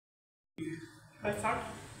Let's start.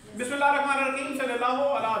 Bismillahirrahmanirrahim.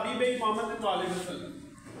 Sallallahu ala habibi Muhammad wa sallam.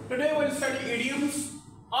 Today we'll study idioms.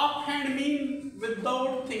 Offhand mean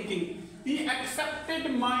without thinking. He accepted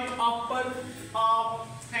my offer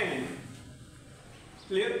offhand.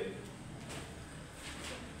 Clear?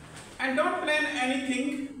 And don't plan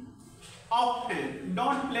anything offhand.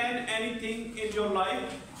 Don't plan anything in your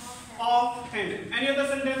life offhand. Any other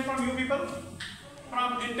sentence from you people?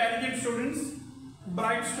 From intelligent students,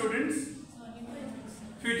 bright students,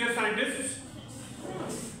 future scientists,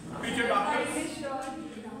 future doctors.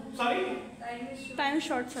 Sorry? Time is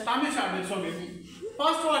short, sir. Time is short, it's okay.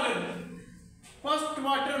 First water. First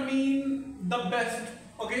water mean the best.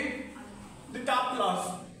 Okay? The top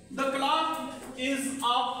class. The class is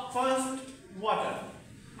of first water.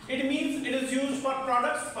 It means it is used for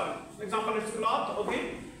products. For example, it's cloth.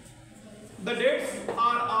 Okay? The dates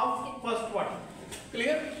are of first water.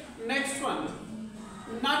 Clear? Next one.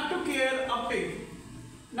 Not to care a pig.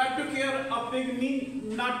 Not to care a pig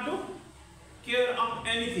means not to care of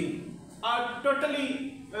anything or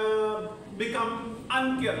totally become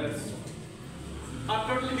uncareless or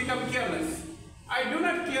totally become careless. I do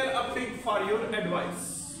not care a pig for your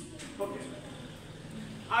advice. Okay.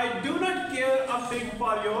 I do not care a pig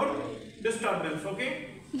for your disturbance. Okay.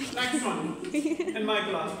 Next one in my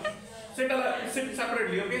class. Sit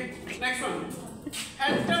separately. Okay. Next one.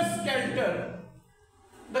 Helter-skelter.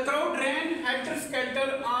 The crowd ran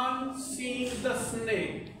helter-skelter on seeing the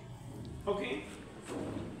snake. Okay.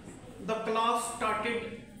 The class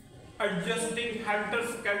started adjusting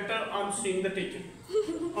helter-skelter on seeing the teacher.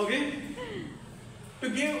 Okay. To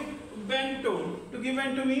give vent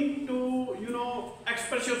to mean to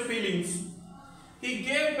express your feelings. He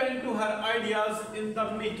gave vent to her ideas in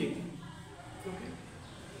the meeting. Okay.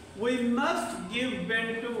 We must give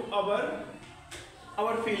vent to our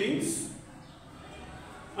feelings.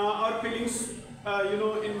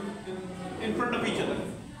 In front of each other.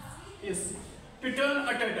 Yes. To turn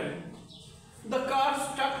a turtle. The car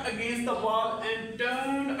stuck against the wall and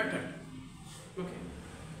turned a turtle. Okay.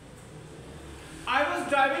 I was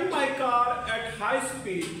driving my car at high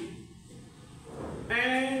speed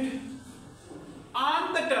and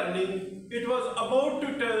on the turning it was about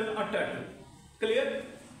to turn a turtle. Clear?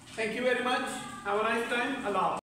 Thank you very much. Have a nice time. Allah.